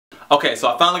Okay,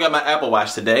 so I finally got my Apple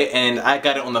Watch today, and I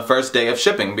got it on the first day of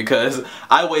shipping because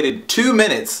I waited 2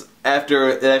 minutes after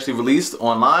it actually released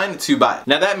online to buy it.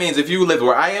 Now that means if you live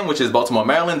where I am, which is Baltimore,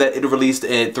 Maryland, that it released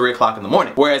at 3 o'clock in the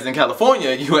morning. Whereas in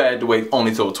California, you had to wait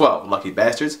only till 12. Lucky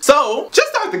bastards. So, just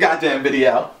start the goddamn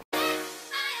video.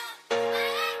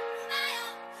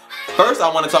 First,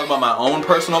 I want to talk about my own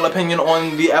personal opinion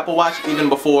on the Apple Watch even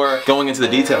before going into the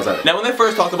details of it. Now, when they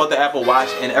first talked about the Apple Watch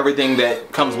and everything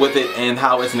that comes with it and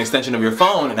how it's an extension of your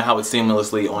phone and how it's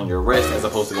seamlessly on your wrist as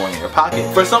opposed to going in your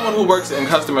pocket, for someone who works in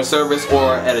customer service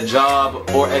or at a job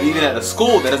or even at a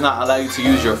school that does not allow you to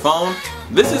use your phone,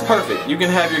 this is perfect. You can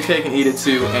have your cake and eat it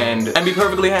too and be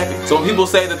perfectly happy. So when people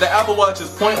say that the Apple Watch is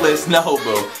pointless, no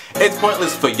boo. It's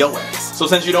pointless for your ass. So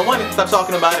since you don't want it, stop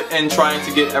talking about it and trying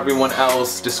to get everyone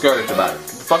else discouraged about it.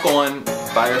 Fuck on,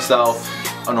 buy yourself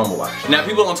a normal watch. Now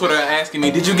people on Twitter are asking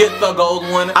me, did you get the gold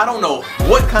one? I don't know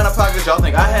what kind of pockets y'all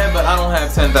think I have, but I don't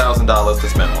have $10,000 to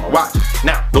spend on a watch.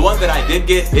 Now, the one that I did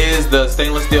get is the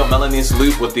stainless steel Milanese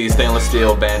loop with the stainless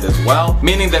steel band as well,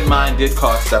 meaning that mine did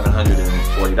cost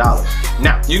 $740.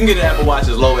 Now, you can get an Apple Watch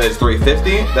as low as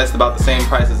 $350. That's about the same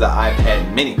price as the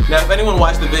iPad mini. Now, if anyone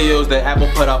watched the videos that Apple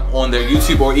put up on their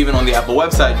YouTube or even on the Apple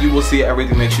website, you will see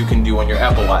everything that you can do on your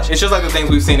Apple Watch. It's just like the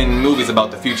things we've seen in movies about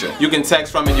the future. You can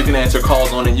text from it, you can answer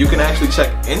calls on it, you can actually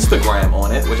check Instagram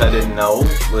on it, which I didn't know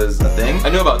was a thing. I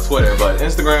knew about Twitter, but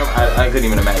Instagram, I couldn't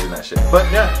even imagine that shit.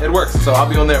 But yeah, it works, so I'll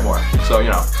be on there more. So, you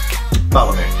know,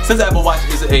 follow me. Since Apple Watch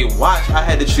is a watch, I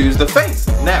had to choose the face.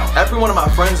 Now, every one of my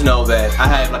friends know that I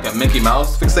have like a Mickey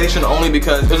Mouse fixation only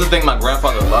because it was a thing my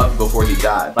grandfather loved before he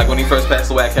died. Like when he first passed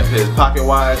away, I kept his pocket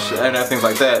watch and things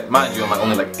like that. Mind you, I'm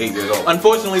only like 8 years old.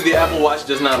 Unfortunately, the Apple Watch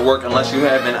does not work unless you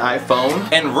have an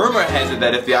iPhone. And rumor has it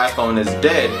that if the iPhone is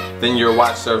dead, then your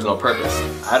watch serves no purpose.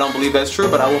 I don't believe that's true,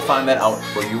 but I will find that out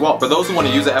for you all. For those who want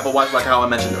to use an Apple Watch like how I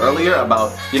mentioned earlier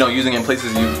about, you know, using it in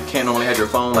places you can't normally have your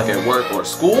phone like at work or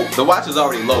school, the watch is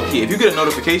already low key. If you get a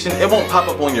notification, it won't pop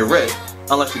up on your wrist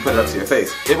unless you put it up to your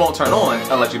face. It won't turn on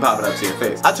unless you pop it up to your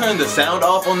face. I turned the sound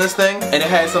off on this thing and it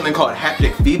has something called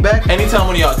haptic feedback. Anytime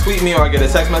when y'all tweet me or I get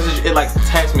a text message, it like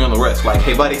taps me on the wrist like,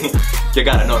 hey buddy, you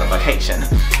got a notification.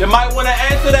 You might want to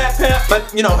answer that, pimp.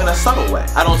 But you know, in a subtle way.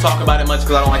 I don't talk about it much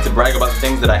because I don't like to brag about the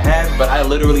things that I have, but I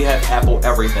literally have Apple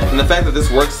everything. And the fact that this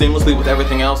works seamlessly with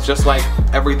everything else, just like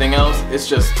everything else, it's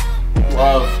just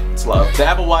love. It's love. The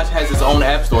Apple Watch has its own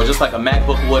app store, just like a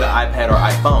MacBook would, an iPad, or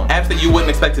iPhone. Apps that you wouldn't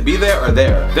expect to be there are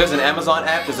there. There's an Amazon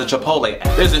app, there's a Chipotle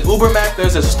app, there's an Uber map,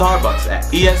 there's a Starbucks app,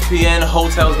 ESPN,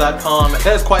 Hotels.com.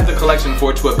 There's quite the collection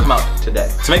for it to have come out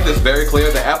today. To make this very clear,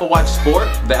 the Apple Watch Sport,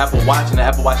 the Apple Watch, and the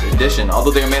Apple Watch Edition,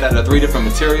 although they are made out of 3 different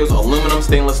materials, aluminum,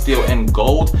 stainless steel, and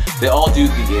gold, they all do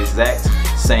the exact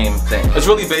same thing. It's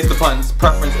really based upon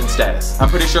preference and status. I'm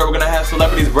pretty sure we're gonna have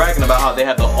celebrities bragging about how they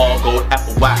have the all-gold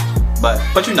Apple Watch.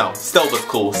 But you know, silver's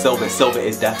cool. Silver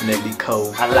is definitely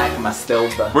cool. I like my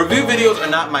silver. Review videos are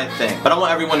not my thing, but I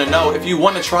want everyone to know if you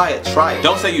want to try it, try it.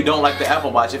 Don't say you don't like the Apple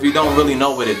Watch if you don't really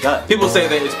know what it does. People say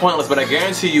that it's pointless, but I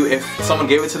guarantee you if someone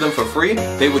gave it to them for free,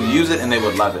 they would use it and they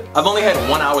would love it. I've only had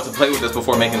 1 hour to play with this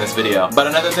before making this video. But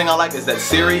another thing I like is that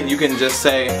Siri, you can just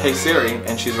say, hey Siri,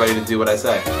 and she's ready to do what I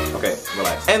say. Okay,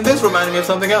 relax. And this reminded me of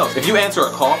something else. If you answer a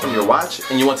call from your watch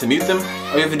and you want to mute them,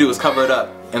 all you have to do is cover it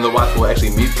up, and the watch will actually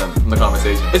mute them from the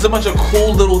conversation. It's a bunch of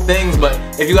cool little things, but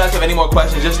if you guys have any more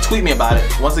questions, just tweet me about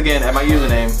it, once again, at my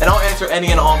username, and I'll answer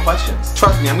any and all questions.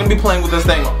 Trust me, I'm gonna be playing with this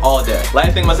thing all day.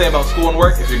 Last thing I'm gonna say about school and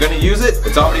work, if you're gonna use it,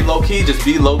 it's already low-key, just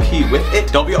be low-key with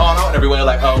it. Don't be all out and everyone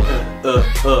like, oh,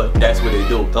 that's what they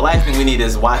do. The last thing we need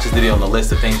is watches to be on the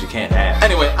list of things you can't have.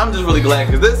 Anyway, I'm just really glad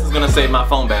because this is gonna save my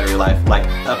phone battery life, like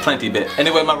a plenty bit.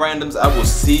 Anyway, my randoms, I will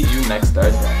see you next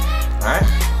Thursday. Alright?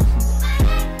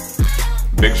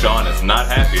 Big Sean is not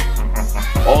happy.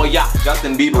 Oh yeah,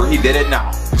 Justin Bieber, he did it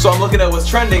now. So I'm looking at what's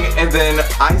trending and then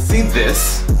I see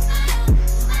this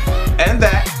and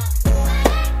that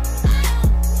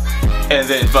and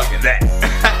then fucking that.